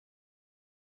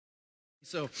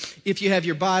So if you have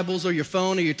your Bibles or your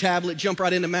phone or your tablet, jump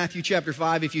right into Matthew chapter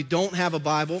 5. If you don't have a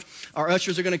Bible, our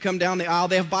ushers are going to come down the aisle.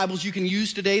 They have Bibles you can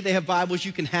use today. They have Bibles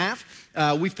you can have.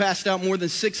 We've passed out more than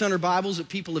 600 Bibles that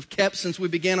people have kept since we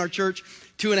began our church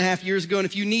 2.5 years ago. And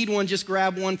if you need one, just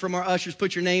grab one from our ushers,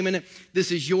 put your name in it.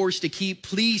 This is yours to keep.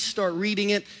 Please start reading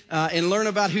it and learn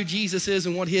about who Jesus is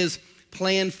and what his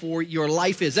plan for your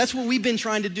life is. That's what we've been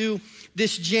trying to do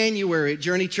this January at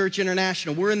Journey Church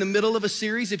International. We're in the middle of a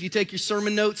series, if you take your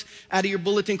sermon notes out of your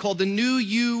bulletin, called the New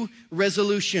You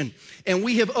Resolution. And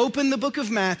we have opened the book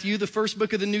of Matthew, the first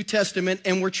book of the New Testament,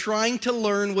 and we're trying to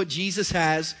learn what Jesus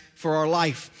has for our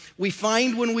life. We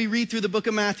find when we read through the book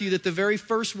of Matthew that the very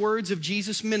first words of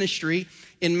Jesus' ministry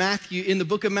in the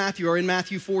book of Matthew, are in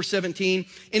Matthew 4:17,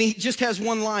 and he just has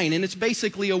one line, and it's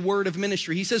basically a word of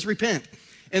ministry. He says, repent.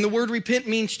 And the word repent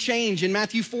means change. In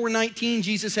Matthew 4:19,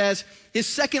 Jesus has his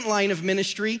second line of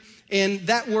ministry, and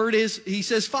that word is, he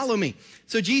says, follow me.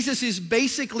 So Jesus is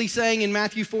basically saying in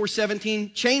Matthew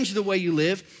 4:17, change the way you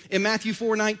live. In Matthew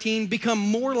 4:19, become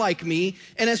more like me.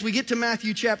 And as we get to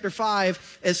Matthew chapter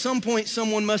 5, at some point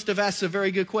someone must have asked a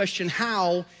very good question: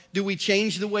 how do we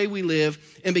change the way we live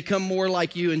and become more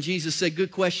like you? And Jesus said,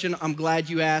 good question, I'm glad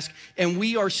you asked. And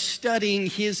we are studying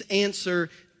his answer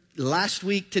last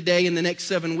week, today, and the next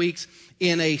 7 weeks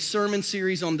in a sermon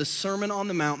series on the Sermon on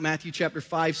the Mount, Matthew chapter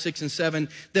 5, 6, and 7,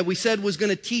 that we said was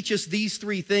going to teach us these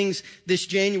three things this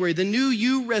January. The New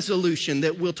You resolution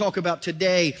that we'll talk about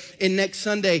today and next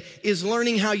Sunday is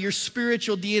learning how your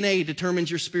spiritual DNA determines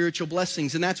your spiritual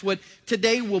blessings. And that's what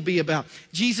today will be about.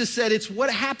 Jesus said it's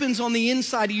what happens on the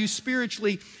inside of you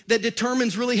spiritually that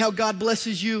determines really how God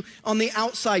blesses you on the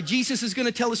outside. Jesus is going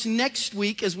to tell us next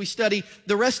week as we study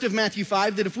the rest of Matthew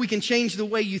 5 that if we can change the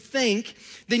way you think,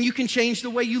 then you can change the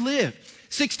way you live.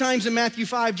 6 times in Matthew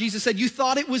 5, Jesus said, you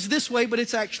thought it was this way, but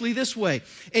it's actually this way.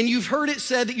 And you've heard it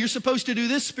said that you're supposed to do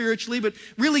this spiritually, but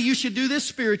really you should do this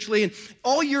spiritually. And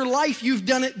all your life you've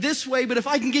done it this way, but if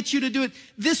I can get you to do it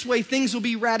this way, things will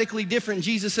be radically different.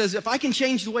 Jesus says, if I can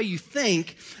change the way you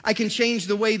think, I can change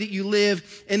the way that you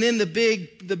live. And then the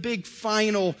big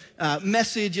final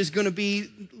message is going to be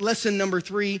lesson number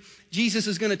 3. Jesus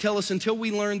is going to tell us until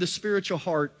we learn the spiritual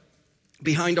heart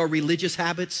behind our religious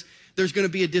habits, there's going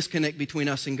to be a disconnect between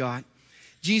us and God.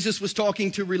 Jesus was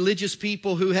talking to religious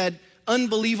people who had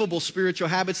unbelievable spiritual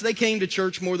habits. They came to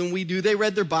church more than we do. They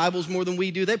read their Bibles more than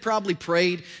we do. They probably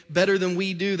prayed better than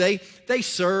we do. They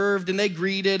served and they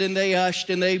greeted and they ushed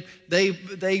and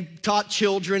they taught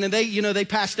children and they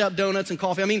passed out donuts and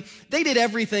coffee. I mean, they did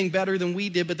everything better than we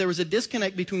did, but there was a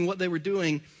disconnect between what they were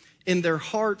doing in their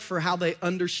heart for how they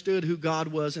understood who God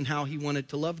was and how he wanted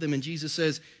to love them. And Jesus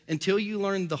says, until you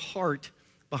learn the heart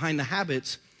behind the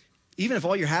habits, even if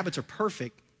all your habits are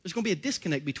perfect, there's going to be a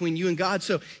disconnect between you and God.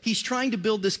 So he's trying to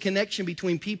build this connection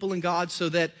between people and God so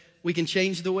that we can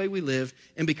change the way we live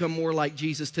and become more like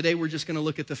Jesus. Today we're just going to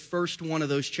look at the first one of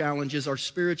those challenges, our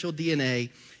spiritual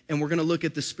DNA, and we're going to look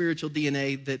at the spiritual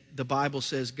DNA that the Bible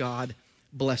says God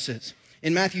blesses.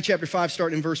 In Matthew chapter 5,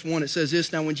 starting in verse 1, it says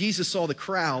this: now when Jesus saw the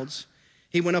crowds,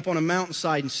 he went up on a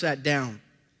mountainside and sat down.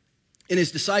 And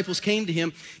his disciples came to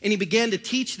him, and he began to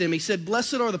teach them. He said,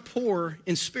 blessed are the poor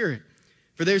in spirit,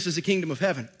 for theirs is the kingdom of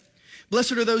heaven.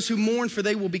 Blessed are those who mourn, for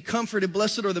they will be comforted.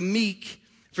 Blessed are the meek,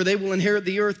 for they will inherit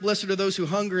the earth. Blessed are those who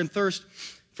hunger and thirst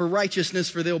for righteousness,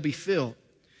 for they'll be filled.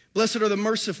 Blessed are the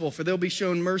merciful, for they'll be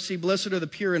shown mercy. Blessed are the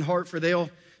pure in heart, for they'll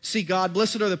see God.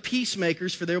 Blessed are the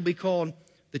peacemakers, for they'll be called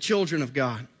the children of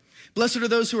God. Blessed are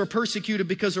those who are persecuted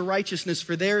because of righteousness,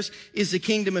 for theirs is the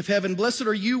kingdom of heaven. Blessed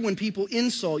are you when people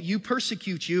insult you,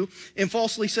 persecute you, and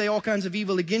falsely say all kinds of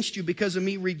evil against you because of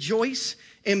me. Rejoice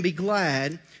and be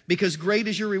glad, because great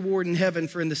is your reward in heaven,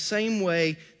 for in the same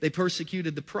way they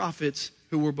persecuted the prophets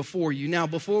who were before you. Now,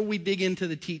 before we dig into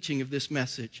the teaching of this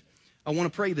message, I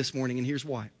want to pray this morning, and here's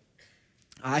why.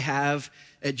 I have,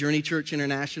 at Journey Church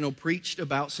International, preached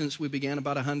about, since we began,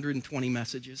 about 120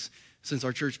 messages. Since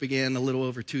our church began a little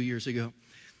over 2 years ago.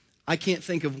 I can't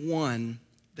think of one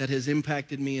that has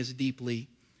impacted me as deeply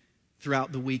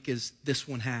throughout the week as this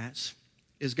one has.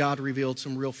 As God revealed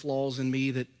some real flaws in me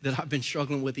that I've been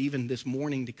struggling with even this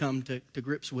morning to come to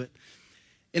grips with.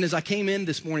 And as I came in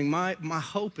this morning, my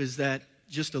hope is that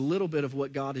just a little bit of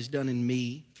what God has done in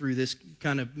me through this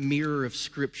kind of mirror of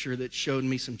Scripture that showed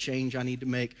me some change I need to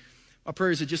make, my prayer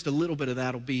is that just a little bit of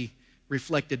that will be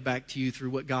reflected back to you through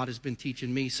what God has been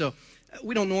teaching me. So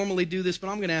we don't normally do this, but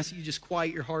I'm going to ask you to just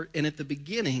quiet your heart. And at the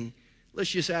beginning, let's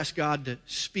just ask God to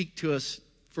speak to us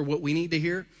for what we need to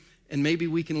hear. And maybe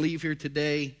we can leave here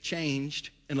today changed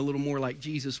and a little more like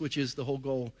Jesus, which is the whole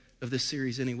goal of this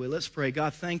series anyway. Let's pray.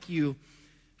 God, thank you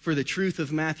for the truth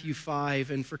of Matthew 5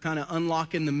 and for kind of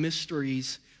unlocking the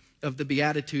mysteries of the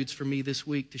Beatitudes for me this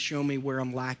week to show me where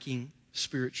I'm lacking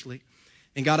spiritually.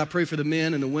 And God, I pray for the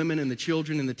men and the women and the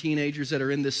children and the teenagers that are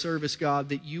in this service, God,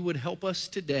 that you would help us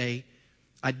today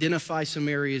identify some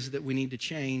areas that we need to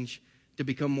change to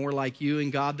become more like you.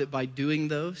 And God, that by doing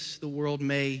those, the world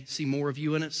may see more of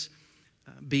you in us,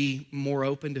 be more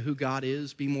open to who God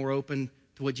is, be more open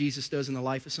to what Jesus does in the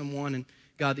life of someone. And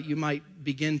God, that you might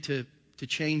begin to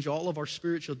change all of our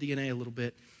spiritual DNA a little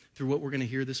bit through what we're going to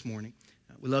hear this morning.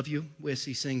 We love you. We ask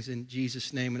these things in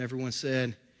Jesus' name. And everyone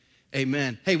said,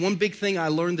 amen. Hey, one big thing I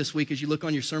learned this week as you look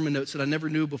on your sermon notes that I never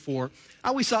knew before, I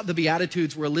always thought the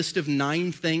Beatitudes were a list of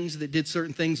 9 things that did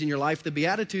certain things in your life. The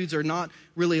Beatitudes are not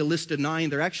really a list of 9.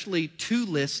 They're actually 2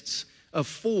 lists of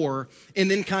 4,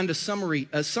 and then kind of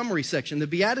a summary section. The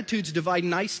Beatitudes divide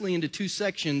nicely into 2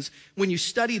 sections when you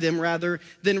study them rather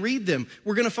than read them.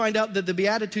 We're going to find out that the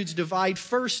Beatitudes divide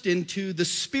first into the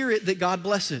spirit that God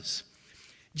blesses.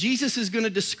 Jesus is going to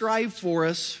describe for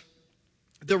us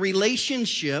the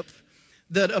relationship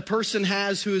that a person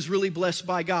has who is really blessed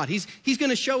by God. He's going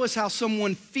to show us how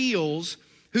someone feels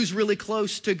who's really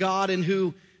close to God and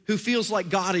who feels like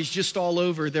God is just all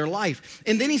over their life.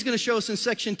 And then he's going to show us in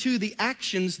section 2 the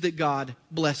actions that God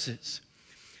blesses.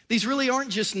 These really aren't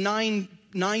just nine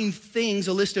things,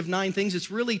 a list of 9 things. It's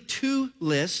really 2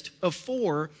 lists of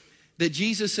 4 that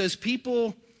Jesus says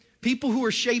people who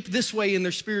are shaped this way in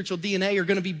their spiritual DNA are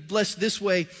going to be blessed this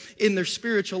way in their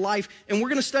spiritual life. And we're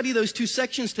going to study those 2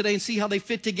 sections today and see how they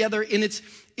fit together. And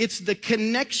it's the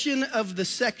connection of the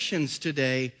sections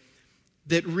today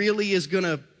that really is going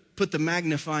to put the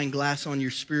magnifying glass on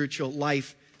your spiritual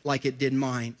life like it did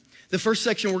mine. The first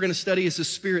section we're going to study is the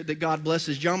spirit that God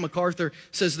blesses. John MacArthur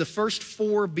says the first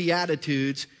 4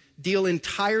 Beatitudes deal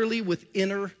entirely with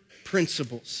inner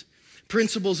principles.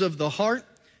 Principles of the heart,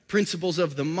 principles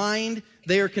of the mind.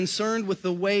 They are concerned with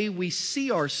the way we see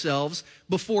ourselves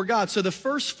before God. So the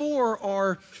first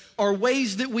 4 are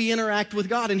ways that we interact with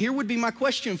God. And here would be my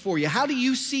question for you. How do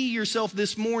you see yourself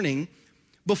this morning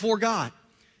before God?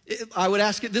 I would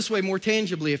ask it this way more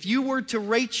tangibly. If you were to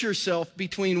rate yourself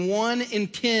between 1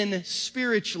 and 10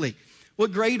 spiritually,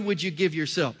 what grade would you give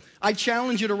yourself? I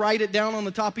challenge you to write it down on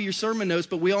the top of your sermon notes,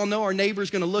 but we all know our neighbor's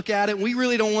going to look at it. We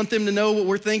really don't want them to know what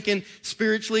we're thinking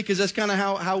spiritually because that's kind of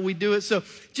how we do it. So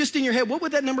just in your head, what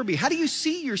would that number be? How do you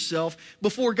see yourself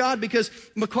before God? Because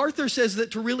MacArthur says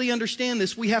that to really understand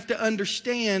this, we have to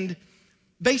understand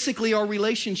basically our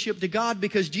relationship to God,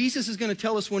 because Jesus is going to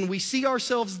tell us when we see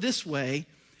ourselves this way,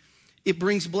 it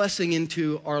brings blessing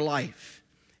into our life.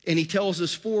 And he tells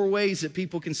us 4 ways that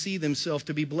people can see themselves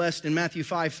to be blessed. In Matthew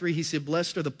 5:3, he said,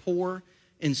 blessed are the poor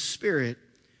in spirit,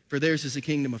 for theirs is the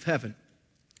kingdom of heaven.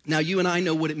 Now, you and I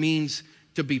know what it means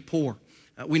to be poor.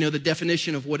 We know the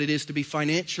definition of what it is to be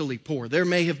financially poor. There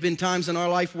may have been times in our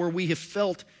life where we have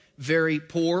felt very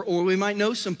poor, or we might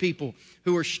know some people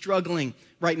who are struggling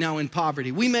right now in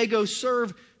poverty. We may go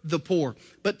serve the poor.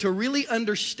 But to really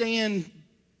understand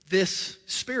this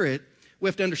spirit, we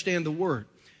have to understand the Word.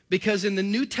 Because in the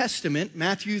New Testament,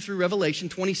 Matthew through Revelation,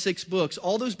 26 books,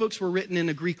 all those books were written in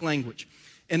a Greek language.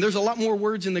 And there's a lot more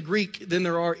words in the Greek than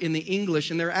there are in the English.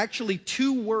 And there are actually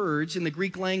 2 words in the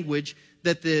Greek language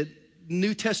that the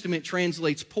New Testament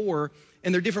translates poor.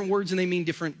 And they're different words and they mean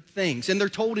different things. And they're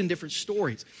told in different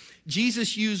stories.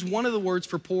 Jesus used one of the words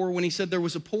for poor when he said there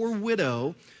was a poor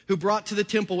widow who brought to the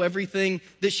temple everything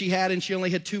that she had, and she only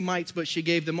had 2 mites, but she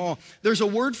gave them all. There's a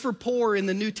word for poor in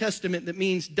the New Testament that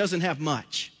means doesn't have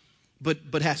much,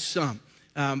 but has some.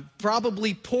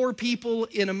 Probably poor people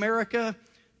in America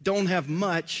don't have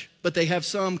much, but they have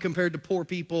some compared to poor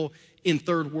people in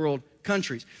third world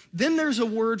countries. Then there's a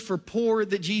word for poor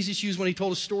that Jesus used when he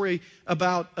told a story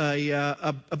about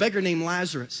a beggar named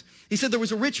Lazarus. He said there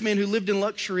was a rich man who lived in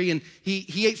luxury, and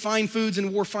he ate fine foods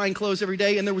and wore fine clothes every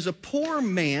day. And there was a poor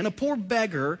man, a poor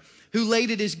beggar, who laid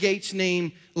at his gates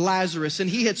named Lazarus. And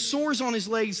he had sores on his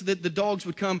legs that the dogs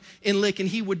would come and lick, and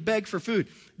he would beg for food.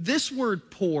 This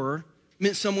word poor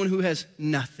meant someone who has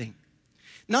nothing.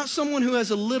 Not someone who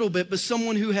has a little bit, but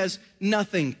someone who has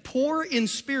nothing. Poor in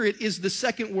spirit is the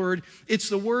second word. It's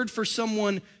the word for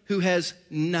someone who has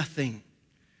nothing.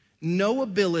 No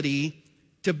ability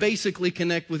to basically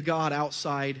connect with God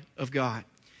outside of God.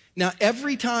 Now,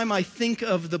 every time I think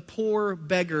of the poor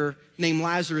beggar named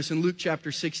Lazarus in Luke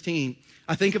chapter 16,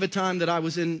 I think of a time that I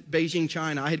was in Beijing,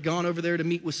 China. I had gone over there to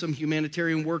meet with some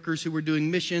humanitarian workers who were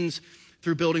doing missions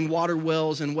through building water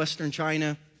wells in Western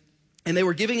China. And they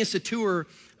were giving us a tour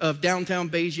of downtown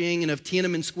Beijing and of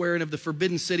Tiananmen Square and of the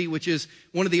Forbidden City, which is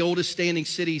one of the oldest standing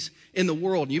cities in the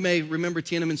world. You may remember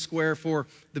Tiananmen Square for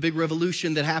the big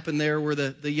revolution that happened there where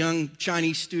the young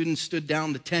Chinese students stood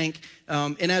down the tank.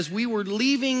 And as we were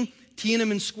leaving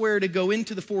Tiananmen Square to go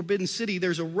into the Forbidden City,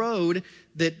 there's a road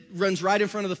that runs right in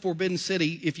front of the Forbidden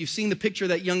City. If you've seen the picture of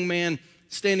that young man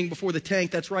standing before the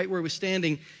tank, that's right where he was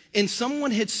standing. And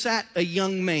someone had sat a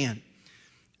young man.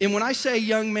 And when I say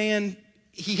young man,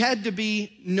 he had to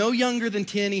be no younger than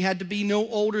 10. He had to be no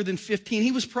older than 15.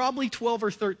 He was probably 12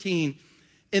 or 13.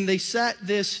 And they sat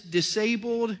this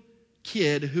disabled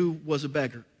kid who was a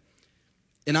beggar.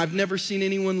 And I've never seen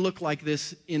anyone look like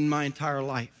this in my entire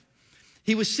life.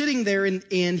 He was sitting there and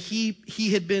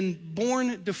he had been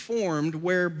born deformed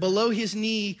where below his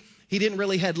knee, he didn't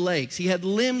really have legs. He had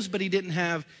limbs, but he didn't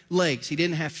have legs. He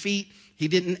didn't have feet. He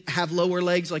didn't have lower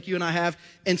legs like you and I have.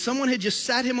 And someone had just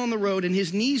sat him on the road and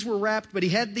his knees were wrapped, but he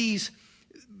had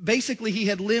basically he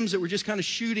had limbs that were just kind of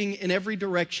shooting in every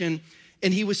direction.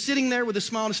 And he was sitting there with a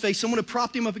smile on his face. Someone had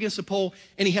propped him up against a pole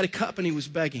and he had a cup and he was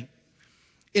begging.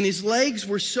 And his legs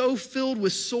were so filled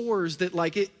with sores that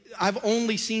I've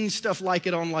only seen stuff like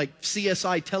it on like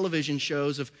CSI television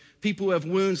shows of people who have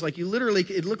wounds. Like it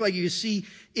looked like you could see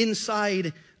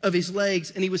inside of his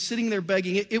legs, and he was sitting there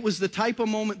begging. It was the type of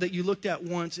moment that you looked at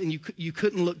once and you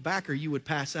couldn't look back or you would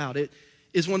pass out. It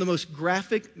is one of the most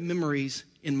graphic memories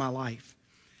in my life.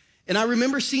 And I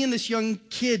remember seeing this young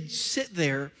kid sit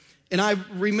there, and I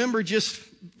remember just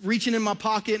reaching in my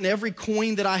pocket and every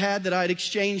coin that I had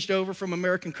exchanged over from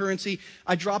American currency,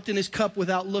 I dropped in his cup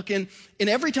without looking. And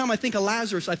every time I think of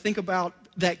Lazarus, I think about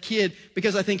that kid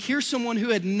because I think here's someone who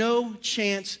had no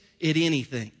chance at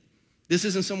anything. This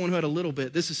isn't someone who had a little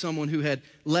bit. This is someone who had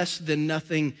less than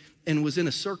nothing and was in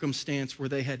a circumstance where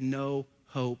they had no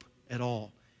hope at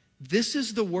all. This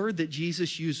is the word that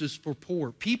Jesus uses for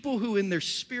poor. People who in their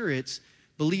spirits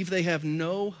believe they have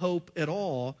no hope at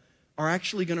all are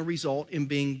actually going to result in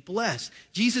being blessed.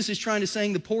 Jesus is trying to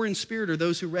say the poor in spirit are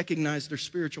those who recognize their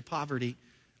spiritual poverty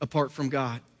apart from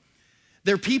God.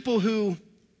 They're people who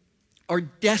are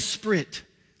desperate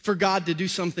for God to do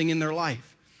something in their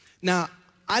life. Now,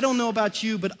 I don't know about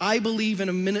you, but I believe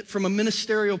from a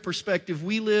ministerial perspective,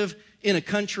 we live in a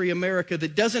country, America,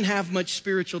 that doesn't have much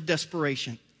spiritual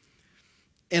desperation.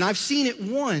 And I've seen it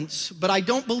once, but I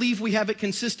don't believe we have it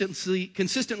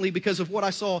consistently because of what I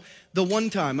saw the one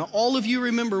time. Now, all of you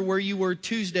remember where you were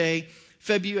Tuesday,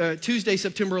 September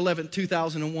 11th,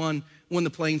 2001, when the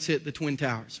planes hit the Twin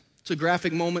Towers. It's a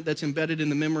graphic moment that's embedded in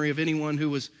the memory of anyone who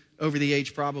was over the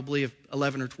age probably of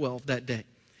 11 or 12 that day.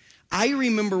 I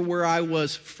remember where I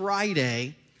was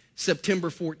Friday, September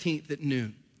 14th at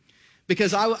noon.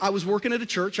 Because I was working at a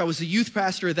church. I was the youth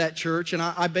pastor at that church. And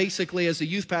I basically, as a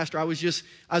youth pastor, I was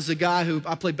a guy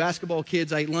I played basketball with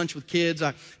kids. I ate lunch with kids.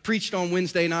 I preached on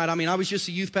Wednesday night. I was just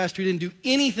a youth pastor who didn't do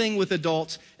anything with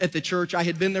adults at the church. I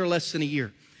had been there less than a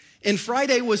year. And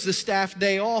Friday was the staff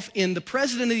day off. And the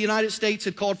President of the United States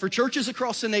had called for churches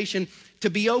across the nation to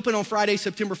be open on Friday,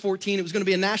 September 14th. It was going to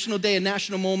be a national day, a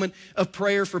national moment of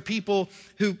prayer for people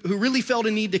who really felt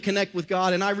a need to connect with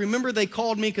God. And I remember they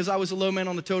called me because I was a low man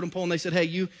on the totem pole, and they said, hey,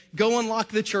 you go unlock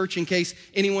the church in case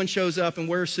anyone shows up and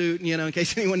wear a suit, in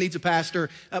case anyone needs a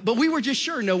pastor. But we were just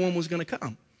sure no one was going to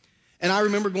come. And I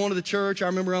remember going to the church. I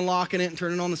remember unlocking it and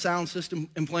turning on the sound system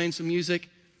and playing some music.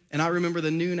 And I remember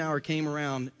the noon hour came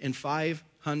around, and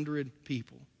 500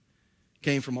 people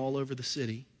came from all over the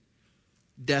city,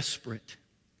 desperate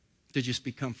to just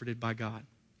be comforted by God.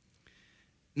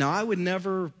 Now, I would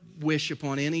never wish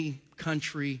upon any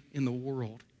country in the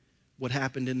world what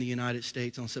happened in the United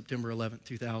States on September 11th,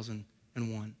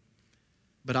 2001.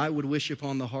 But I would wish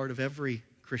upon the heart of every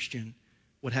Christian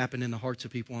what happened in the hearts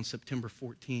of people on September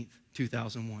 14th,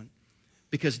 2001.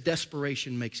 Because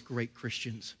desperation makes great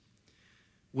Christians.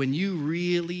 When you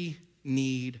really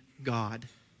need God,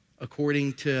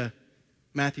 according to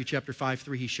Matthew chapter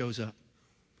 5:3, he shows up.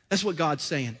 That's what God's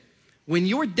saying. When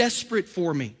you're desperate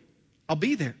for me, I'll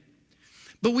be there.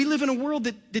 But we live in a world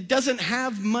that doesn't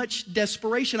have much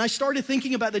desperation. I started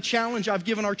thinking about the challenge I've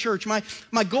given our church.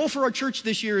 My goal for our church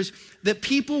this year is that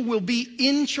people will be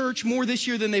in church more this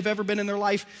year than they've ever been in their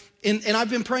life. And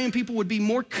I've been praying people would be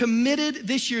more committed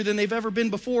this year than they've ever been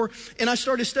before. And I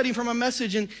started studying for my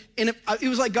message, and it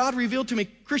was like God revealed to me,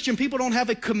 Christian, people don't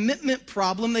have a commitment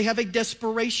problem. They have a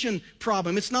desperation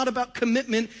problem. It's not about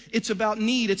commitment. It's about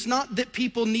need. It's not that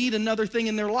people need another thing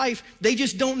in their life. They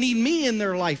just don't need me in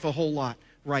their life a whole lot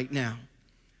right now.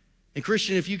 And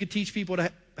Christian, if you could teach people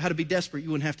how to be desperate,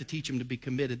 you wouldn't have to teach them to be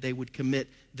committed. They would commit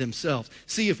themselves.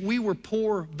 See, if we were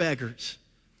poor beggars,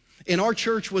 And our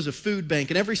church was a food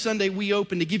bank. And every Sunday we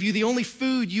opened to give you the only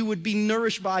food you would be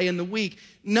nourished by in the week.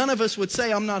 None of us would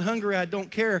say, I'm not hungry, I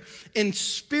don't care. And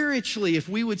spiritually, if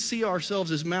we would see ourselves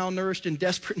as malnourished and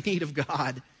desperate need of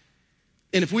God,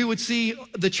 and if we would see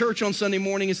the church on Sunday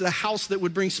morning as the house that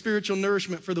would bring spiritual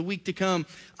nourishment for the week to come,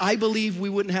 I believe we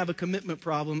wouldn't have a commitment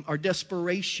problem. Our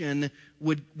desperation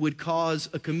would cause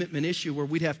a commitment issue where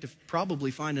we'd have to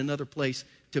probably find another place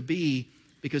to be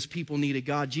because people needed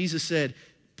God. Jesus said,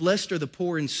 blessed are the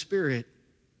poor in spirit,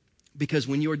 because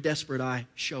when you're desperate, I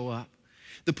show up.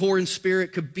 The poor in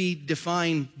spirit could be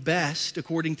defined best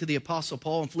according to the Apostle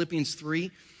Paul in Philippians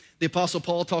 3. The Apostle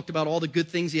Paul talked about all the good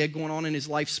things he had going on in his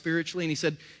life spiritually, and he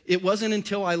said, it wasn't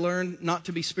until I learned not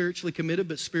to be spiritually committed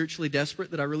but spiritually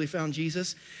desperate that I really found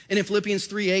Jesus. And in Philippians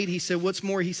 3:8, he said, what's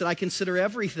more, he said, I consider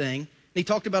everything, and he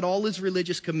talked about all his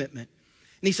religious commitment.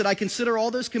 And he said, I consider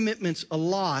all those commitments a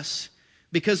loss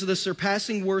because of the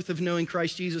surpassing worth of knowing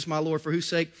Christ Jesus, my Lord, for whose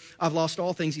sake I've lost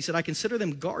all things. He said, I consider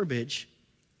them garbage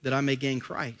that I may gain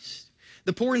Christ.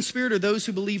 The poor in spirit are those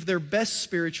who believe their best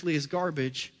spiritually is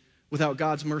garbage without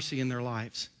God's mercy in their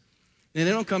lives. And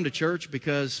they don't come to church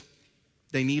because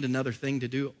they need another thing to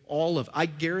do. I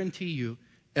guarantee you,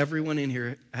 everyone in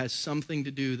here has something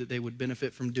to do that they would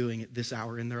benefit from doing at this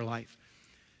hour in their life.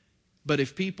 But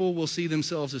if people will see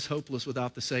themselves as hopeless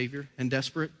without the Savior and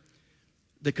desperate,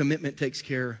 the commitment takes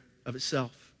care of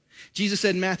itself. Jesus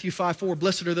said in Matthew 5:4,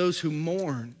 blessed are those who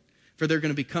mourn, for they're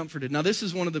going to be comforted. Now, this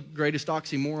is one of the greatest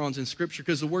oxymorons in Scripture,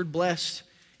 because the word blessed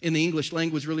in the English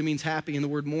language really means happy, and the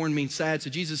word mourn means sad. So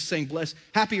Jesus is saying blessed.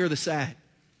 Happy are the sad.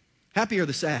 Happy are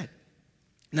the sad.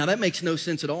 Now, that makes no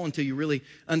sense at all until you really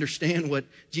understand what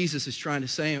Jesus is trying to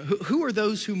say. Who are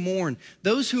those who mourn?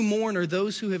 Those who mourn are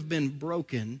those who have been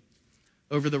broken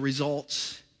over the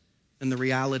results and the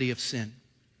reality of sin.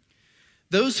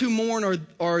 Those who mourn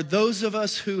are those of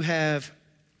us who have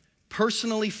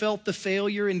personally felt the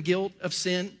failure and guilt of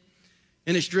sin,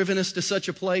 and it's driven us to such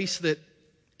a place that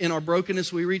in our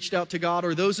brokenness we reached out to God,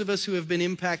 or those of us who have been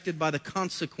impacted by the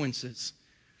consequences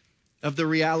of the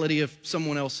reality of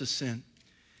someone else's sin.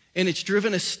 And it's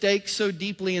driven a stake so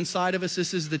deeply inside of us.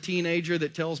 This is the teenager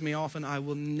that tells me often, I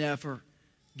will never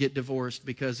get divorced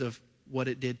because of what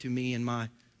it did to me and my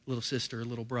little sister or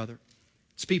little brother.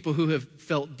 It's people who have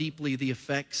felt deeply the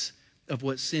effects of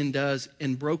what sin does,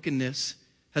 and brokenness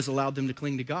has allowed them to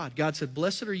cling to God. God said,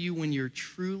 blessed are you when you're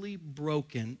truly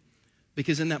broken,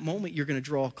 because in that moment you're going to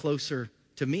draw closer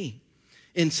to me.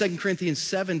 In 2 Corinthians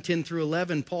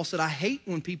 7:10-11, Paul said, I hate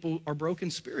when people are broken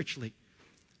spiritually,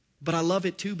 but I love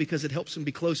it too because it helps them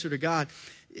be closer to God.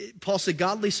 Paul said,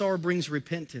 godly sorrow brings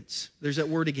repentance. There's that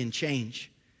word again, change,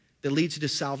 that leads to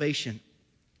salvation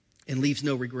and leaves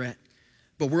no regret.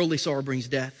 But worldly sorrow brings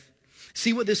death.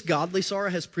 See what this godly sorrow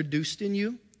has produced in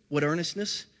you? What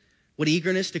earnestness, what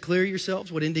eagerness to clear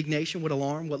yourselves, what indignation, what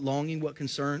alarm, what longing, what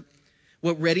concern,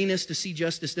 what readiness to see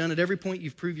justice done. At every point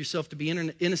you've proved yourself to be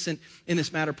innocent in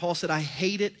this matter. Paul said, I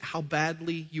hate it how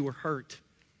badly you were hurt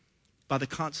by the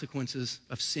consequences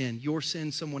of sin. Your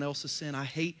sin, someone else's sin. I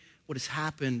hate what has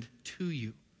happened to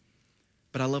you,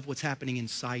 but I love what's happening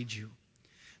inside you.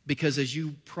 Because as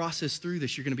you process through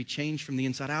this, you're going to be changed from the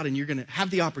inside out, and you're going to have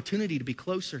the opportunity to be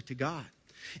closer to God.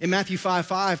 In Matthew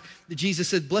 5:5, Jesus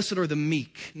said, blessed are the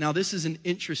meek. Now, this is an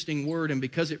interesting word, and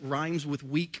because it rhymes with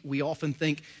weak, we often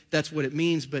think that's what it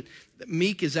means. But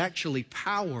meek is actually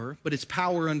power, but it's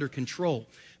power under control.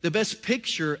 The best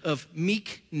picture of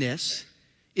meekness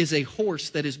is a horse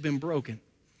that has been broken.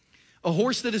 A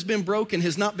horse that has been broken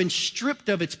has not been stripped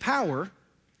of its power.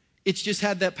 It's just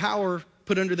had that power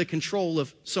put under the control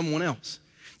of someone else.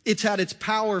 It's had its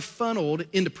power funneled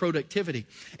into productivity.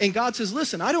 And God says,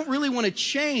 listen, I don't really want to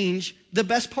change the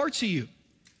best parts of you.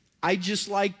 I just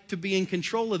like to be in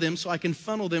control of them so I can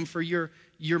funnel them for your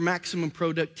maximum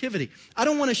productivity. I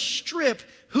don't want to strip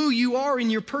who you are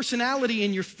and your personality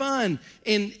and your fun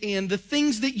and the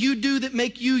things that you do that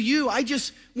make you you. I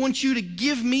just want you to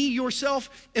give me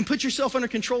yourself and put yourself under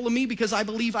control of me, because I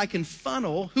believe I can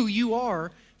funnel who you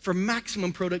are for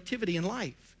maximum productivity in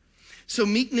life. So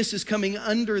meekness is coming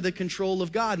under the control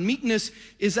of God. Meekness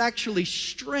is actually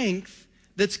strength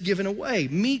that's given away.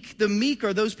 The meek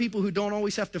are those people who don't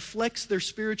always have to flex their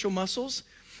spiritual muscles,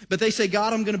 but they say,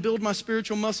 God, I'm going to build my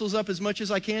spiritual muscles up as much as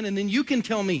I can, and then you can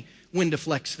tell me when to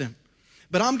flex them.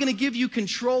 But I'm going to give you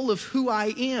control of who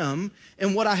I am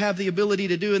and what I have the ability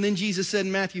to do. And then Jesus said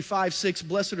in Matthew 5:6,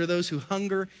 blessed are those who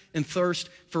hunger and thirst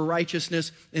for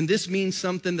righteousness. And this means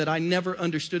something that I never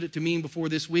understood it to mean before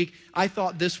this week. I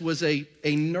thought this was a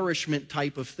nourishment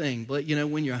type of thing. But you know,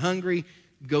 when you're hungry,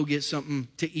 go get something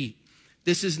to eat.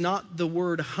 This is not the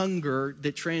word hunger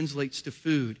that translates to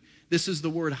food. This is the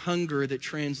word hunger that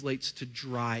translates to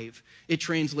drive. It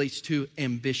translates to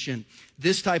ambition.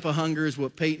 This type of hunger is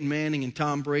what Peyton Manning and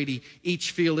Tom Brady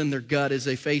each feel in their gut as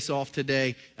they face off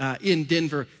today in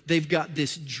Denver. They've got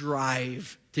this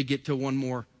drive to get to one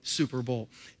more Super Bowl.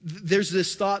 There's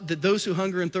this thought that those who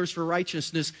hunger and thirst for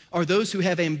righteousness are those who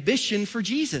have ambition for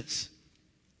Jesus.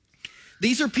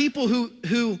 These are people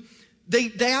who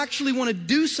they actually want to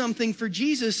do something for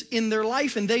Jesus in their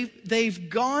life, and they've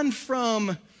gone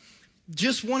from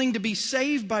just wanting to be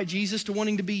saved by Jesus to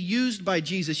wanting to be used by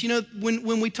Jesus. You know,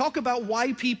 when we talk about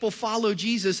why people follow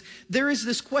Jesus, there is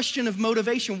this question of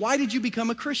motivation. Why did you become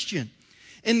a Christian?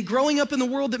 And growing up in the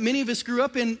world that many of us grew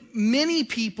up in, many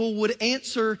people would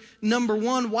answer, number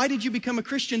one, why did you become a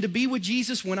Christian? To be with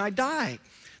Jesus when I die.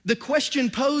 The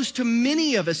question posed to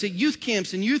many of us at youth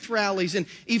camps and youth rallies and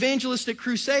evangelistic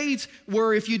crusades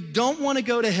were, if you don't want to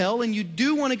go to hell and you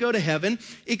do want to go to heaven,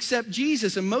 accept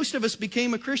Jesus. And most of us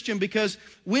became a Christian because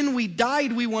when we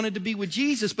died, we wanted to be with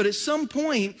Jesus. But at some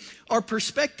point, our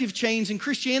perspective changed, and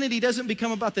Christianity doesn't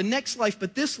become about the next life,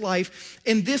 but this life.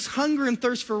 And this hunger and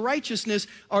thirst for righteousness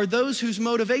are those whose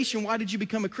motivation, why did you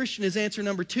become a Christian, is answer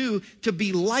number two, to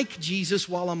be like Jesus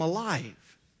while I'm alive.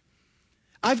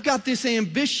 I've got this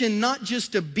ambition not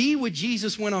just to be with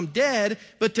Jesus when I'm dead,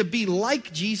 but to be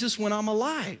like Jesus when I'm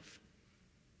alive.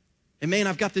 And man,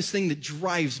 I've got this thing that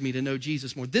drives me to know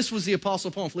Jesus more. This was the Apostle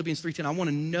Paul in Philippians 3:10. I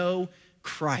want to know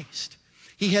Christ.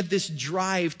 He had this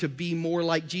drive to be more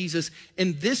like Jesus.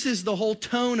 And this is the whole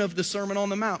tone of the Sermon on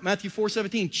the Mount. Matthew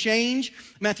 4:17, change.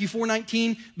 Matthew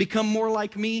 4:19, become more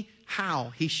like me.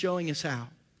 How? He's showing us how.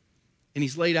 And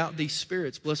he's laid out these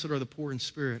spirits. Blessed are the poor in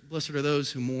spirit. Blessed are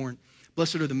those who mourn.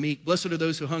 Blessed are the meek. Blessed are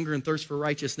those who hunger and thirst for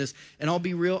righteousness. And I'll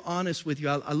be real honest with you.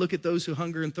 I look at those who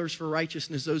hunger and thirst for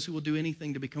righteousness, those who will do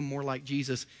anything to become more like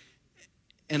Jesus.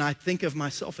 And I think of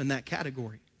myself in that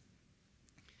category.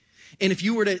 And if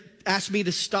you were to ask me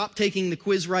to stop taking the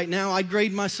quiz right now, I'd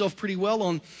grade myself pretty well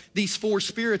on these four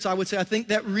spirits. I would say I think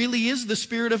that really is the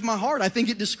spirit of my heart. I think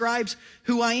it describes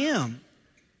who I am.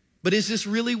 But is this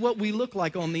really what we look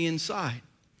like on the inside?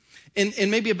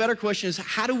 And maybe a better question is,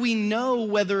 how do we know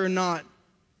whether or not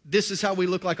this is how we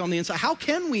look like on the inside? How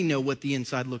can we know what the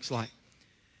inside looks like?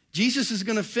 Jesus is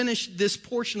going to finish this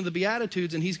portion of the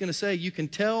Beatitudes, and he's going to say, you can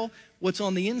tell what's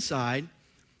on the inside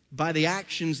by the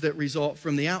actions that result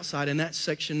from the outside. And that's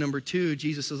section number 2.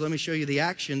 Jesus says, let me show you the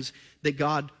actions that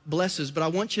God blesses. But I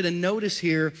want you to notice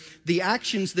here, the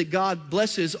actions that God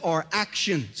blesses are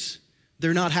actions.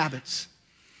 They're not habits.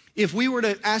 If we were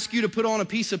to ask you to put on a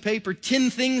piece of paper 10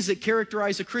 things that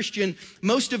characterize a Christian,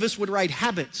 most of us would write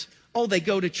habits. Oh, they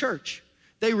go to church.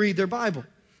 They read their Bible.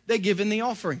 They give in the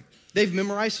offering. They've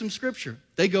memorized some scripture.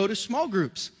 They go to small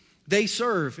groups. They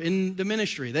serve in the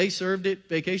ministry. They served at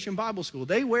Vacation Bible School.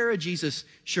 They wear a Jesus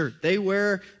shirt. They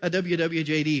wear a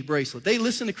WWJD bracelet. They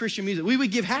listen to Christian music. We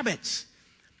would give habits.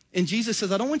 And Jesus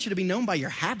says, I don't want you to be known by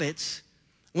your habits.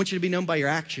 I want you to be known by your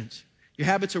actions. Your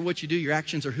habits are what you do. Your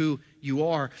actions are who you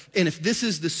are. And if this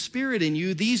is the Spirit in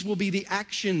you, these will be the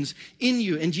actions in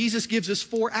you. And Jesus gives us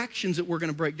 4 actions that we're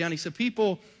going to break down. He said,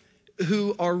 people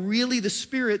who are really the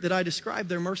Spirit that I described,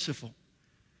 they're merciful.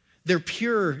 They're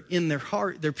pure in their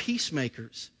heart. They're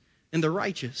peacemakers. And they're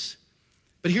righteous.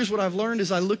 But here's what I've learned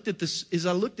as I looked at this, as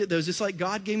I looked at those. It's like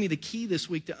God gave me the key this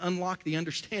week to unlock the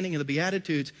understanding of the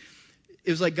Beatitudes.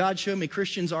 It was like God showed me,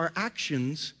 Christians, our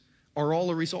actions are all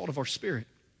a result of our spirit.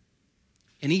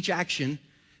 And each action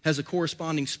has a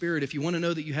corresponding spirit. If you want to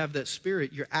know that you have that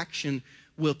spirit, your action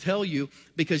will tell you,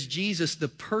 because Jesus, the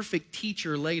perfect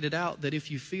teacher, laid it out that if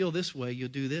you feel this way, you'll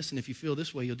do this, and if you feel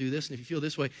this way, you'll do this, and if you feel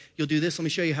this way, you'll do this. Let me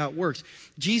show you how it works.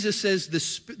 Jesus says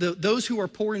those who are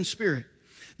poor in spirit,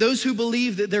 those who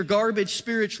believe that they're garbage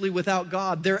spiritually without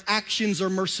God, their actions are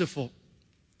merciful.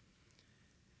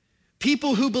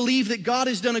 People who believe that God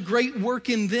has done a great work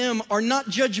in them are not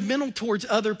judgmental towards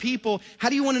other people. How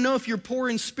do you want to know if you're poor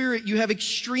in spirit? You have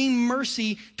extreme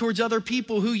mercy towards other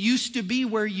people who used to be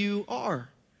where you are.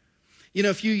 You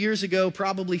know, a few years ago,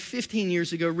 probably 15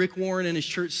 years ago, Rick Warren and his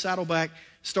church Saddleback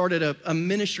started a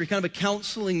ministry, kind of a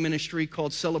counseling ministry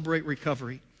called Celebrate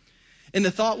Recovery. And the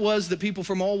thought was that people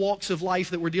from all walks of life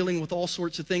that were dealing with all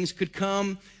sorts of things could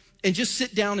come and just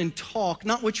sit down and talk,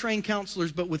 not with trained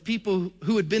counselors, but with people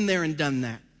who had been there and done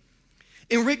that.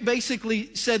 And Rick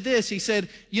basically said this. He said,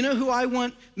 you know who I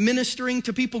want ministering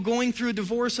to people going through a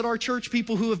divorce at our church?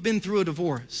 People who have been through a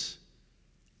divorce,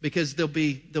 because they'll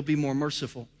be more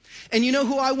merciful. And you know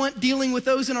who I want dealing with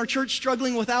those in our church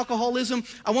struggling with alcoholism?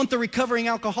 I want the recovering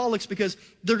alcoholics, because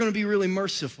they're going to be really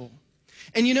merciful.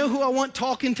 And you know who I want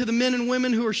talking to the men and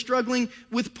women who are struggling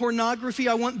with pornography?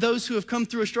 I want those who have come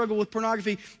through a struggle with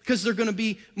pornography because they're going to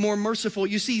be more merciful.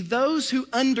 You see, those who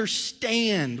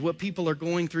understand what people are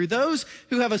going through, those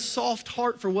who have a soft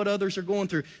heart for what others are going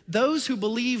through, those who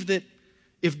believe that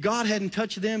if God hadn't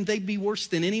touched them, they'd be worse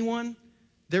than anyone,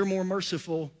 they're more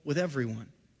merciful with everyone.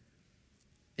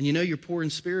 And you know you're poor in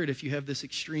spirit if you have this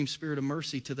extreme spirit of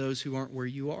mercy to those who aren't where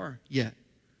you are yet.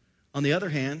 On the other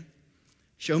hand,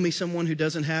 show me someone who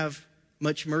doesn't have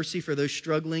much mercy for those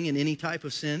struggling in any type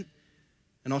of sin,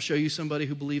 and I'll show you somebody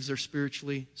who believes they're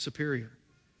spiritually superior.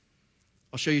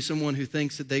 I'll show you someone who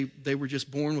thinks that they were just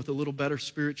born with a little better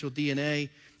spiritual DNA,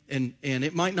 and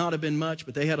it might not have been much,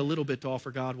 but they had a little bit to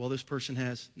offer God, while this person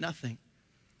has nothing.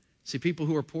 See, people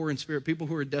who are poor in spirit, people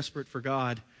who are desperate for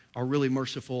God, are really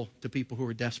merciful to people who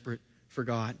are desperate for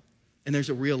God. And there's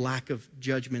a real lack of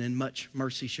judgment and much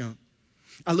mercy shown.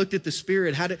 I looked at the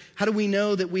Spirit. How do we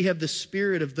know that we have the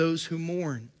spirit of those who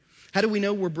mourn? How do we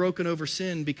know we're broken over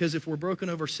sin? Because if we're broken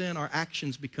over sin, our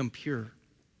actions become pure.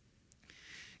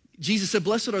 Jesus said,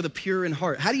 blessed are the pure in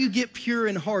heart. How do you get pure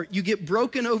in heart? You get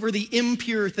broken over the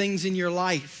impure things in your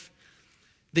life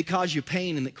that cause you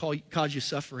pain and that cause you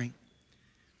suffering.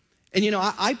 And you know,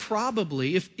 I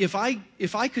probably, if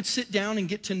I could sit down and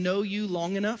get to know you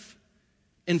long enough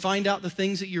and find out the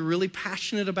things that you're really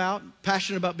passionate about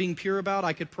being pure about,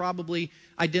 I could probably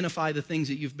identify the things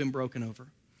that you've been broken over.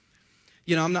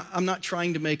 You know, I'm not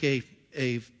trying to make a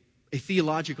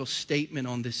theological statement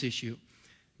on this issue,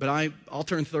 but I'll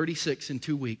turn 36 in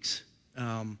 2 weeks,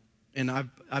 and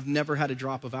I've never had a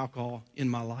drop of alcohol in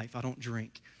my life. I don't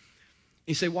drink. And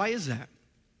you say, why is that?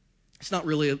 It's not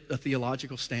really a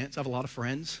theological stance. I have a lot of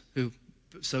friends who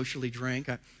socially drink.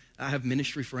 I have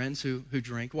ministry friends who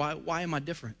drink. Why am I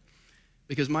different?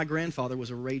 Because my grandfather was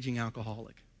a raging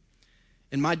alcoholic.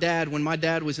 And when my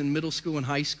dad was in middle school and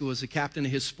high school as the captain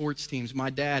of his sports teams, my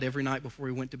dad, every night before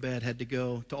he went to bed, had to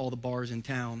go to all the bars in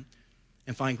town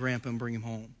and find Grandpa and bring him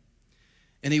home.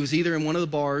 And he was either in one of the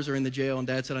bars or in the jail, and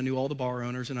Dad said I knew all the bar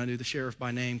owners and I knew the sheriff by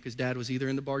name because Dad was either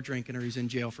in the bar drinking or he's in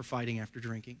jail for fighting after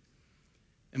drinking.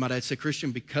 And my dad said,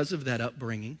 Christian, because of that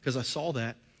upbringing, because I saw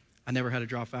that, I never had a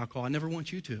drop of alcohol. I never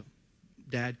want you to.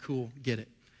 Dad, cool, get it.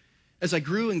 As I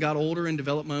grew and got older and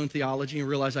developed my own theology and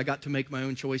realized I got to make my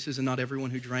own choices and not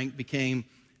everyone who drank became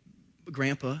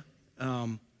Grandpa,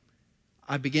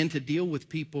 I began to deal with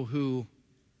people who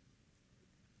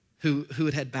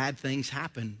had bad things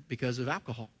happen because of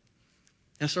alcohol.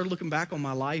 And I started looking back on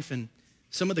my life, and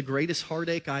some of the greatest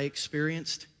heartache I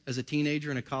experienced as a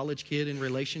teenager and a college kid in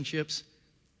relationships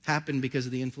happened because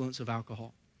of the influence of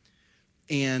alcohol.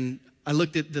 And I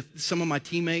looked at some of my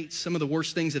teammates, some of the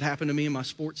worst things that happened to me in my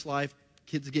sports life,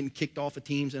 kids getting kicked off of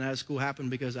teams and out of school, happened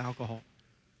because of alcohol.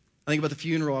 I think about the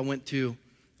funeral I went to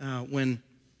when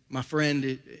my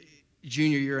friend,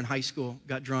 junior year in high school,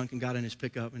 got drunk and got in his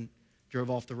pickup and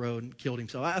drove off the road and killed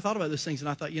himself. I thought about those things and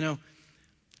I thought, you know,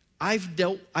 I've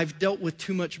dealt with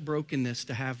too much brokenness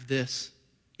to have this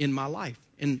in my life.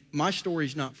 And my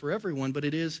story's not for everyone, but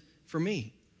it is for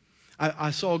me.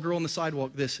 I saw a girl on the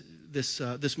sidewalk this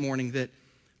morning that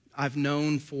I've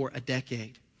known for a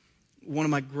decade. One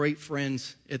of my great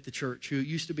friends at the church who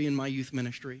used to be in my youth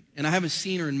ministry. And I haven't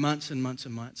seen her in months and months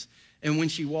and months. And when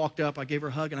she walked up, I gave her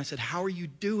a hug and I said, how are you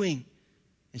doing?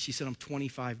 And she said, I'm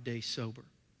 25 days sober.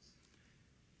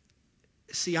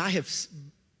 See,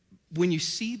 when you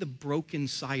see the broken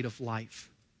side of life,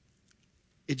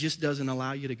 it just doesn't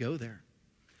allow you to go there.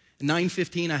 At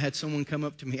 9:15, I had someone come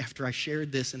up to me after I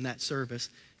shared this in that service,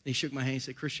 and he shook my hand and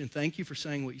said, Christian, thank you for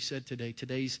saying what you said today.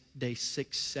 Today's day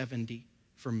 670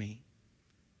 for me.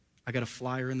 I got a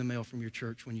flyer in the mail from your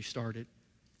church when you started,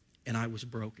 and I was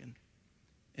broken.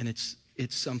 And it's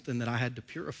something that I had to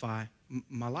purify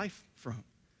my life from.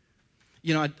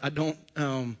 You know, I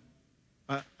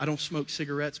don't smoke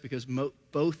cigarettes because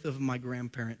both of my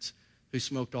grandparents who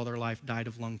smoked all their life died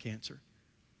of lung cancer.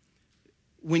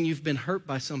 When you've been hurt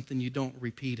by something, you don't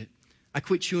repeat it. I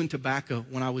quit chewing tobacco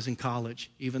when I was in college,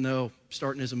 even though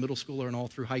starting as a middle schooler and all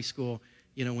through high school,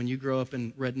 you know, when you grow up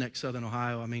in redneck Southern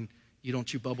Ohio, I mean, you don't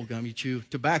chew bubble gum, you chew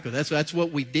tobacco. That's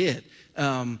what we did.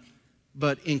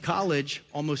 But in college,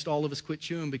 almost all of us quit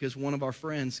chewing because one of our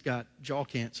friends got jaw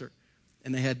cancer,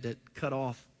 and they had to cut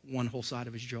off one whole side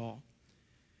of his jaw.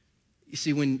 You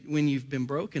see, when you've been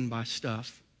broken by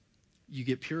stuff, you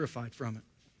get purified from it.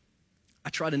 I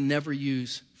try to never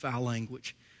use foul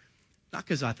language, not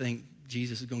because I think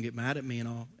Jesus is going to get mad at me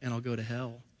and I'll go to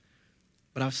hell.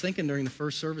 But I was thinking during the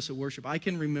first service of worship, I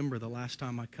can remember the last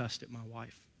time I cussed at my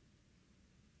wife.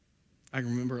 I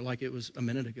can remember it like it was a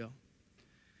minute ago.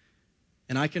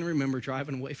 And I can remember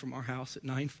driving away from our house at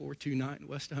 9429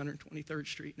 West 123rd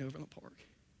Street in Overland Park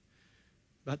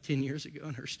about 10 years ago,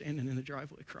 and her standing in the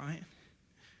driveway crying.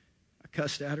 I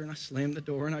cussed at her, and I slammed the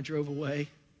door, and I drove away.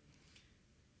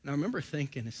 And I remember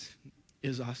thinking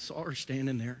as I saw her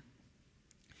standing there,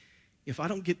 if I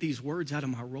don't get these words out of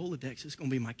my Rolodex, it's going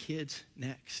to be my kids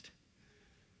next.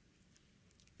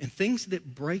 And things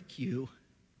that break you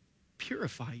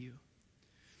purify you.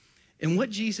 And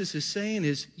what Jesus is saying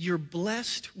is, you're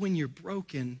blessed when you're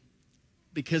broken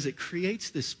because it creates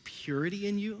this purity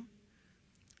in you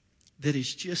that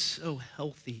is just so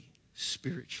healthy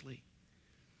spiritually.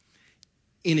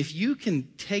 And if you can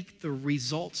take the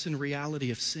results and reality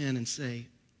of sin and say,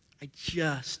 I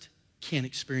just can't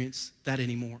experience that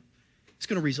anymore, it's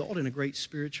going to result in a great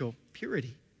spiritual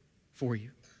purity for you.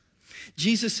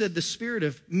 Jesus said the spirit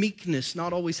of meekness,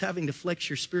 not always having to flex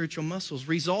your spiritual muscles,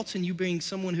 results in you being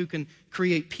someone who can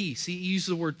create peace. He used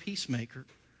the word peacemaker.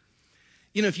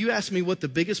 You know, if you ask me what the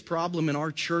biggest problem in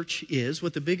our church is,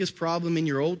 what the biggest problem in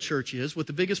your old church is, what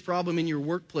the biggest problem in your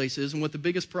workplace is, and what the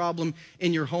biggest problem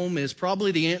in your home is,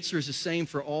 probably the answer is the same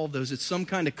for all of those. It's some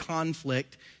kind of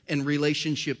conflict and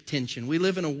relationship tension. We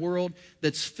live in a world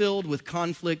that's filled with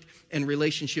conflict and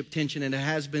relationship tension, and it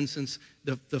has been since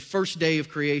the first day of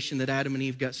creation that Adam and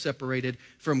Eve got separated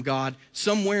from God.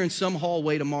 Somewhere in some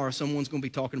hallway tomorrow, someone's going to be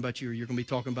talking about you, or you're going to be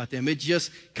talking about them. It's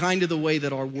just kind of the way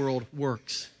that our world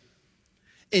works.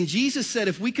 And Jesus said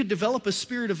if we could develop a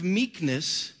spirit of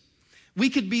meekness, we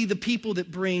could be the people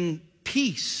that bring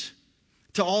peace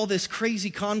to all this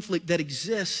crazy conflict that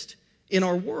exists in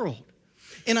our world.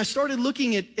 And I started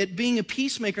looking at being a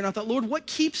peacemaker, and I thought, Lord, what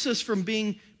keeps us from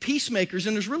being peacemakers?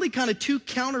 And there's really kind of two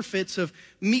counterfeits of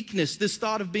meekness, this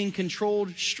thought of being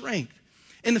controlled strength.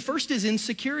 And the first is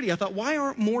insecurity. I thought, why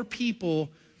aren't more people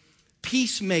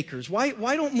peacemakers? Why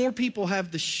don't more people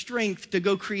have the strength to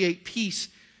go create peace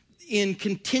in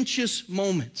contentious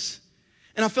moments?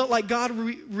 And I felt like God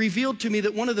revealed to me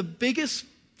that one of the biggest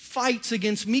fights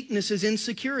against meekness is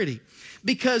insecurity,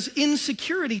 because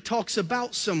insecurity talks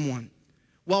about someone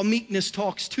while meekness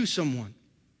talks to someone.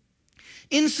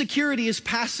 Insecurity is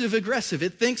passive aggressive.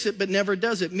 It thinks it but never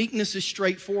does it. Meekness is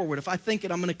straightforward. If I think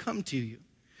it, I'm going to come to you.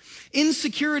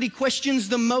 Insecurity questions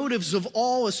the motives of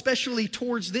all, especially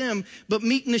towards them, but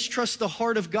meekness trusts the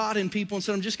heart of God in people and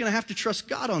said, I'm just going to have to trust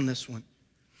God on this one.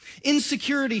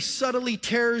 Insecurity subtly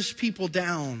tears people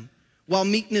down, while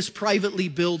meekness privately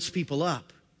builds people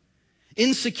up.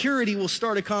 Insecurity will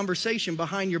start a conversation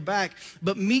behind your back,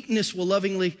 but meekness will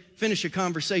lovingly finish a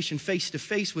conversation face to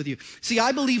face with you. See,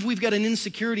 I believe we've got an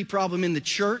insecurity problem in the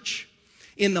church,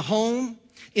 in the home,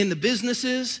 in the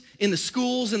businesses, in the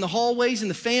schools, in the hallways, in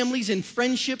the families, in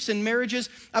friendships, in marriages.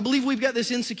 I believe we've got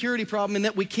this insecurity problem in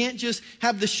that we can't just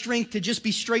have the strength to just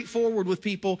be straightforward with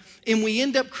people, and we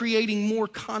end up creating more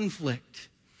conflict.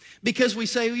 Because we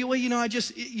say, well,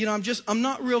 I'm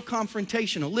not real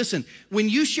confrontational. Listen, when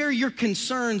you share your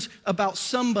concerns about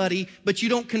somebody, but you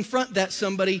don't confront that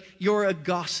somebody, you're a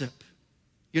gossip.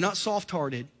 You're not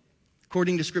soft-hearted.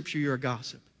 According to Scripture, you're a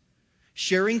gossip.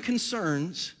 Sharing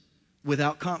concerns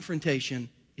without confrontation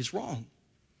is wrong.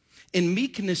 And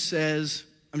meekness says,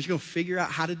 I'm just going to figure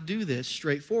out how to do this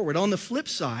straightforward. On the flip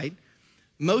side,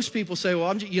 most people say, well,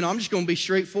 I'm just going to be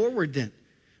straightforward then.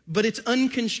 But it's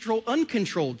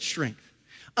uncontrolled strength.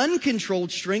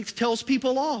 Uncontrolled strength tells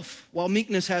people off, while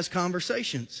meekness has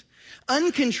conversations.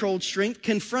 Uncontrolled strength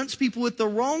confronts people at the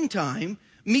wrong time.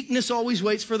 Meekness always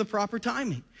waits for the proper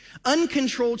timing.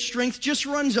 Uncontrolled strength just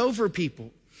runs over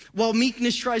people, while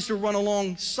meekness tries to run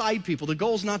alongside people. The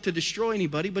goal is not to destroy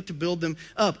anybody, but to build them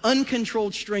up.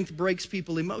 Uncontrolled strength breaks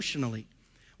people emotionally,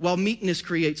 while meekness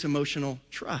creates emotional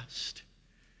trust.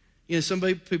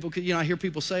 I hear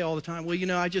people say all the time, well,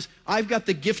 I've got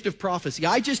the gift of prophecy.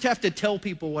 I just have to tell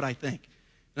people what I think.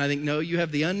 And I think, no, you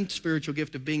have the unspiritual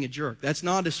gift of being a jerk. That's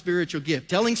not a spiritual gift.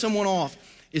 Telling someone off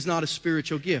is not a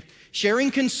spiritual gift.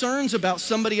 Sharing concerns about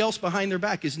somebody else behind their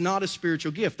back is not a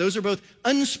spiritual gift. Those are both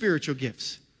unspiritual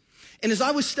gifts. And as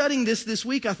I was studying this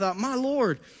week, I thought, my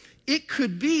Lord, it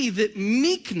could be that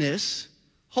meekness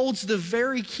holds the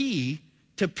very key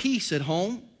to peace at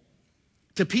home,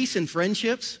 to peace in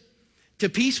friendships, to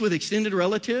peace with extended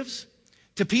relatives,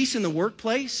 to peace in the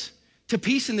workplace, to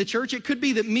peace in the church. It could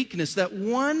be that meekness, that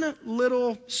one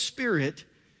little spirit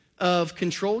of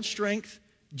controlled strength,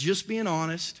 just being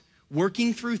honest,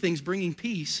 working through things, bringing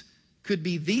peace, could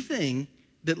be the thing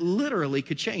that literally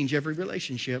could change every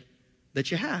relationship that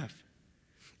you have.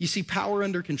 You see, power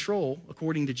under control,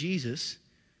 according to Jesus,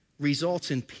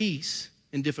 results in peace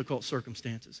in difficult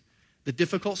circumstances. The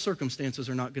difficult circumstances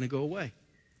are not going to go away.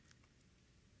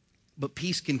 But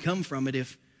peace can come from it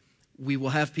if we will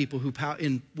have people who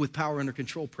with power under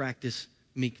control practice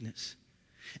meekness.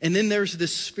 And then there's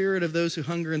this spirit of those who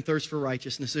hunger and thirst for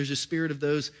righteousness. There's a spirit of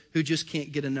those who just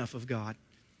can't get enough of God.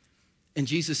 And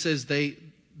Jesus says the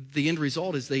end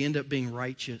result is they end up being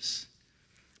righteous.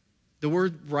 The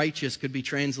word righteous could be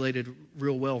translated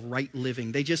real well, right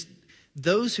living.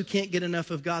 Those who can't get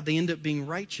enough of God, they end up being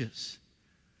righteous.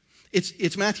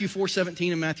 It's Matthew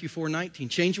 4:17 and Matthew 4:19.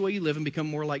 Change the way you live and become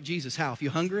more like Jesus. How? If you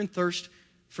hunger and thirst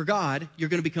for God, you're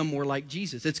going to become more like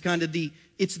Jesus. It's kind of the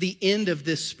end of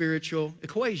this spiritual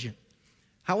equation.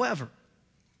 However,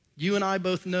 you and I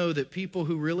both know that people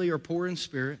who really are poor in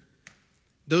spirit,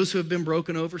 those who have been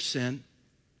broken over sin,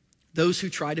 those who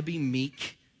try to be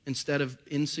meek instead of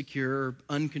insecure or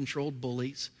uncontrolled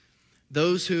bullies,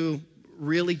 those who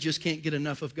really just can't get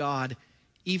enough of God,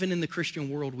 even in the Christian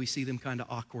world, we see them kind of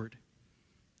awkward.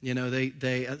 You know,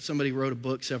 somebody wrote a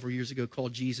book several years ago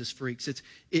called Jesus Freaks. And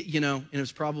it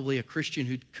was probably a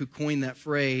Christian who coined that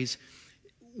phrase.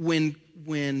 When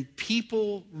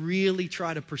people really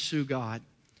try to pursue God,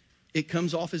 it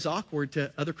comes off as awkward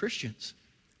to other Christians.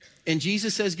 And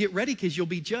Jesus says, get ready because you'll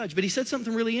be judged. But he said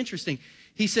something really interesting.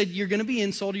 He said, you're going to be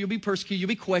insulted, you'll be persecuted, you'll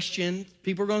be questioned.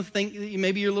 People are going to think that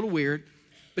maybe you're a little weird.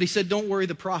 But he said, don't worry,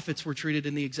 the prophets were treated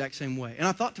in the exact same way. And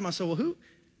I thought to myself, well,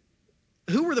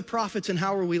 who were the prophets and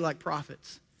how are we like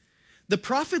prophets? The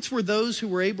prophets were those who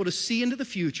were able to see into the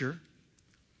future,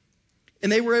 and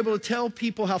they were able to tell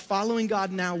people how following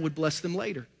God now would bless them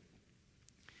later.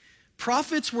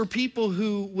 Prophets were people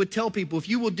who would tell people, if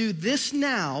you will do this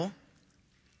now,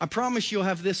 I promise you'll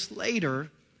have this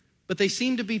later. But they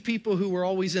seemed to be people who were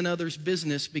always in others'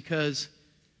 business because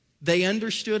they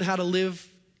understood how to live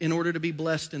in order to be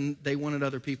blessed, and they wanted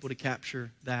other people to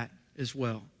capture that as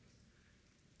well.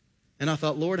 And I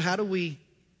thought, Lord, how do we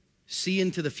see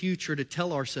into the future to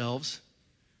tell ourselves,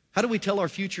 how do we tell our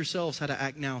future selves how to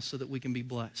act now so that we can be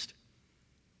blessed?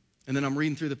 And then I'm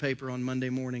reading through the paper on Monday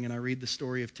morning, and I read the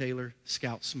story of Taylor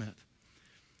Scout Smith.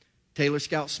 Taylor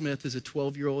Scout Smith is a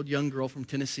 12-year-old young girl from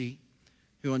Tennessee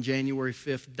who on January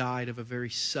 5th died of a very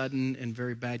sudden and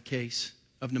very bad case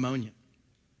of pneumonia.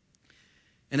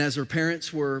 And as her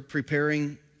parents were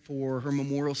preparing for her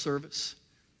memorial service,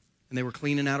 and they were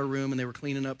cleaning out her room and they were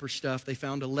cleaning up her stuff, they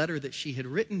found a letter that she had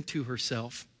written to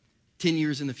herself 10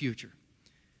 years in the future.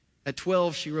 At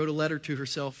 12, she wrote a letter to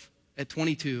herself at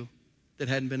 22 that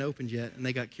hadn't been opened yet, and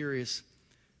they got curious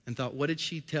and thought, what did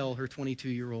she tell her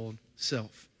 22-year-old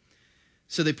self?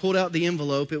 So they pulled out the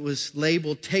envelope. It was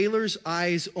labeled, Taylor's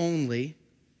Eyes Only.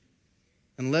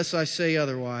 Unless I say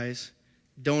otherwise,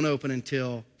 don't open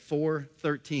until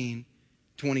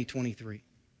 4/13/2023.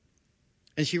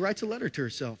 And she writes a letter to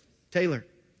herself. Taylor,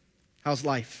 how's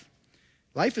life?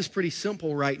 Life is pretty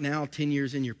simple right now, 10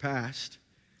 years in your past.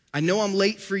 I know I'm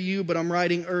late for you, but I'm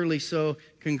writing early, so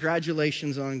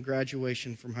congratulations on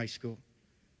graduation from high school.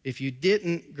 If you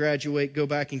didn't graduate, go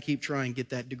back and keep trying, get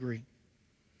that degree.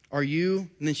 Are you,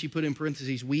 and then she put in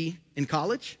parentheses, we in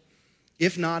college?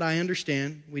 If not, I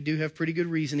understand. We do have pretty good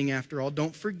reasoning after all.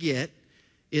 Don't forget,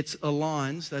 it's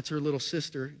Alon's, that's her little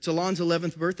sister. It's Alon's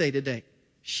 11th birthday today.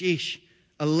 Sheesh,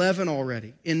 11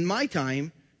 already. In my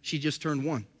time, she just turned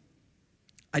 1.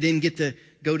 I didn't get to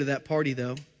go to that party,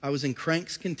 though. I was in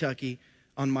Cranks, Kentucky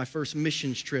on my first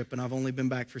missions trip, and I've only been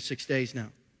back for 6 days now.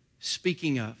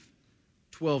 Speaking of,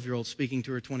 12-year-old speaking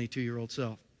to her 22-year-old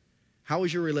self. How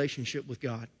is your relationship with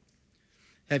God?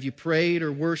 Have you prayed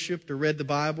or worshiped or read the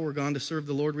Bible or gone to serve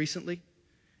the Lord recently?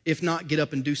 If not, get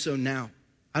up and do so now.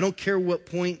 I don't care what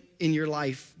point in your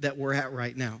life that we're at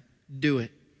right now. Do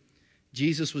it.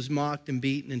 Jesus was mocked and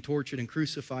beaten and tortured and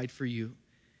crucified for you.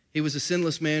 He was a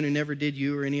sinless man who never did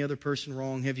you or any other person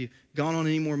wrong. Have you gone on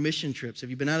any more mission trips? Have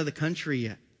you been out of the country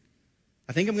yet?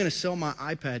 I think I'm going to sell my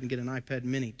iPad and get an iPad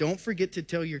mini. Don't forget to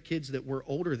tell your kids that we're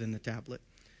older than the tablet.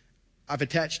 I've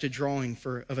attached a drawing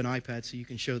of an iPad so you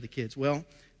can show the kids. Well,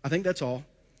 I think that's all.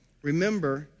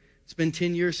 Remember, it's been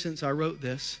 10 years since I wrote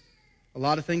this. A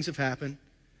lot of things have happened.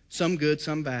 Some good,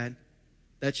 some bad.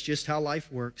 That's just how life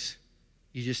works.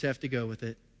 You just have to go with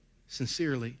it.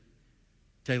 Sincerely,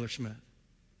 Taylor Smith.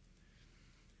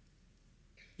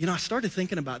 You know, I started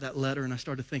thinking about that letter, and I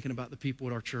started thinking about the people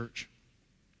at our church.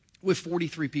 We have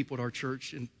 43 people at our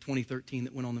church in 2013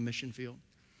 that went on the mission field.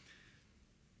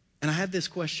 And I had this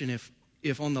question,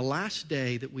 if on the last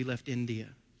day that we left India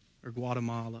or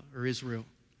Guatemala or Israel,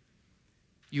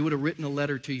 you would have written a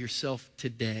letter to yourself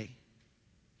today,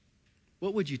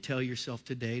 what would you tell yourself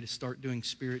today to start doing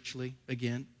spiritually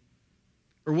again?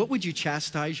 Or what would you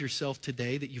chastise yourself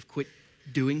today that you've quit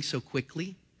doing so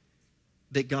quickly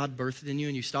that God birthed in you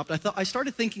and you stopped? I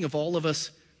started thinking of all of us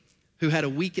who had a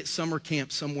week at summer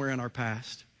camp somewhere in our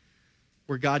past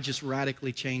where God just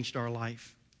radically changed our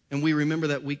life. And we remember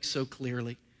that week so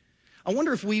clearly. I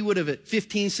wonder if we would have at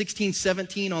 15, 16,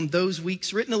 17 on those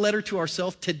weeks written a letter to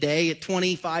ourselves today at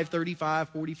 25, 35,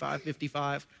 45,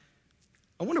 55.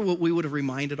 I wonder what we would have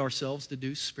reminded ourselves to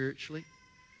do spiritually.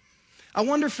 I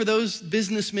wonder for those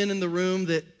businessmen in the room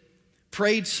that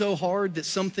prayed so hard that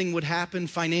something would happen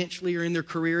financially or in their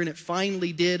career, and it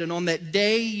finally did. And on that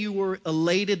day, you were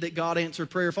elated that God answered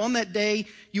prayer. If on that day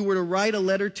you were to write a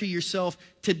letter to yourself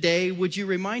today, would you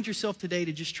remind yourself today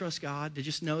to just trust God, to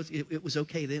just know it was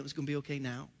okay then, it was going to be okay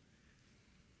now?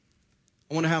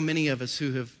 I wonder how many of us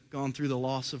who have gone through the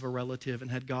loss of a relative and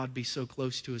had God be so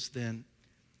close to us then,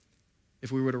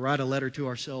 if we were to write a letter to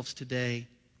ourselves today,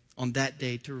 on that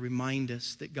day, to remind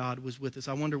us that God was with us,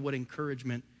 I wonder what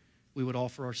encouragement we would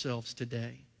offer ourselves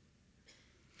today.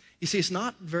 You see, it's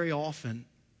not very often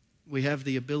we have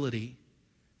the ability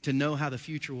to know how the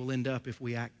future will end up if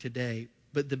we act today,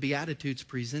 but the Beatitudes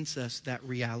presents us that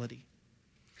reality.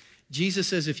 Jesus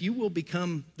says, if you will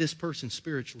become this person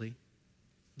spiritually,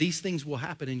 these things will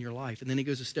happen in your life. And then he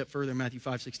goes a step further in Matthew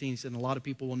 5:16. He said, and a lot of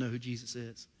people will know who Jesus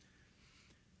is.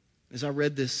 As I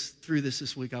read through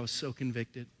this week, I was so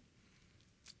convicted.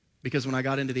 Because when I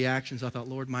got into the actions, I thought,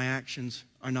 Lord, my actions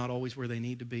are not always where they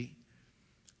need to be.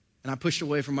 And I pushed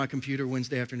away from my computer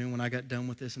Wednesday afternoon when I got done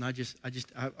with this. And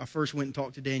I first went and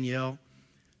talked to Danielle.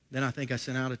 Then I think I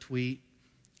sent out a tweet.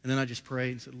 And then I just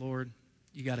prayed and said, Lord,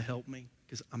 you got to help me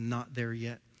because I'm not there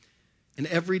yet. And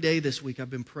every day this week, I've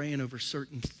been praying over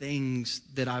certain things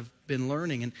that I've been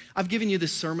learning. And I've given you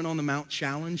this Sermon on the Mount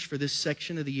challenge for this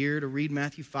section of the year to read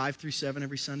Matthew 5 through 7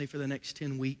 every Sunday for the next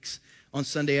 10 weeks. On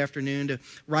Sunday afternoon, to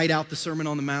write out the Sermon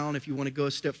on the Mount if you want to go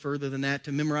a step further than that,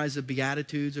 to memorize the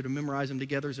Beatitudes or to memorize them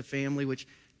together as a family, which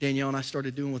Danielle and I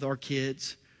started doing with our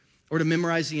kids, or to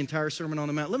memorize the entire Sermon on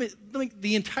the Mount.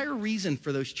 The entire reason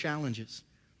for those challenges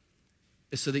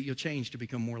is so that you'll change to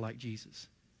become more like Jesus.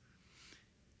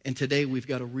 And today we've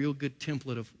got a real good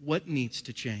template of what needs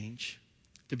to change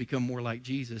to become more like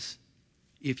Jesus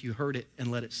if you heard it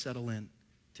and let it settle in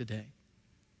today.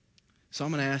 So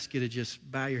I'm going to ask you to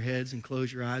just bow your heads and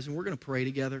close your eyes, and we're going to pray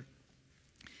together.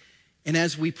 And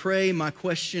as we pray, my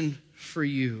question for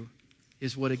you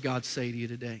is, what did God say to you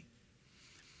today?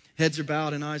 Heads are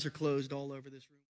bowed and eyes are closed all over this room.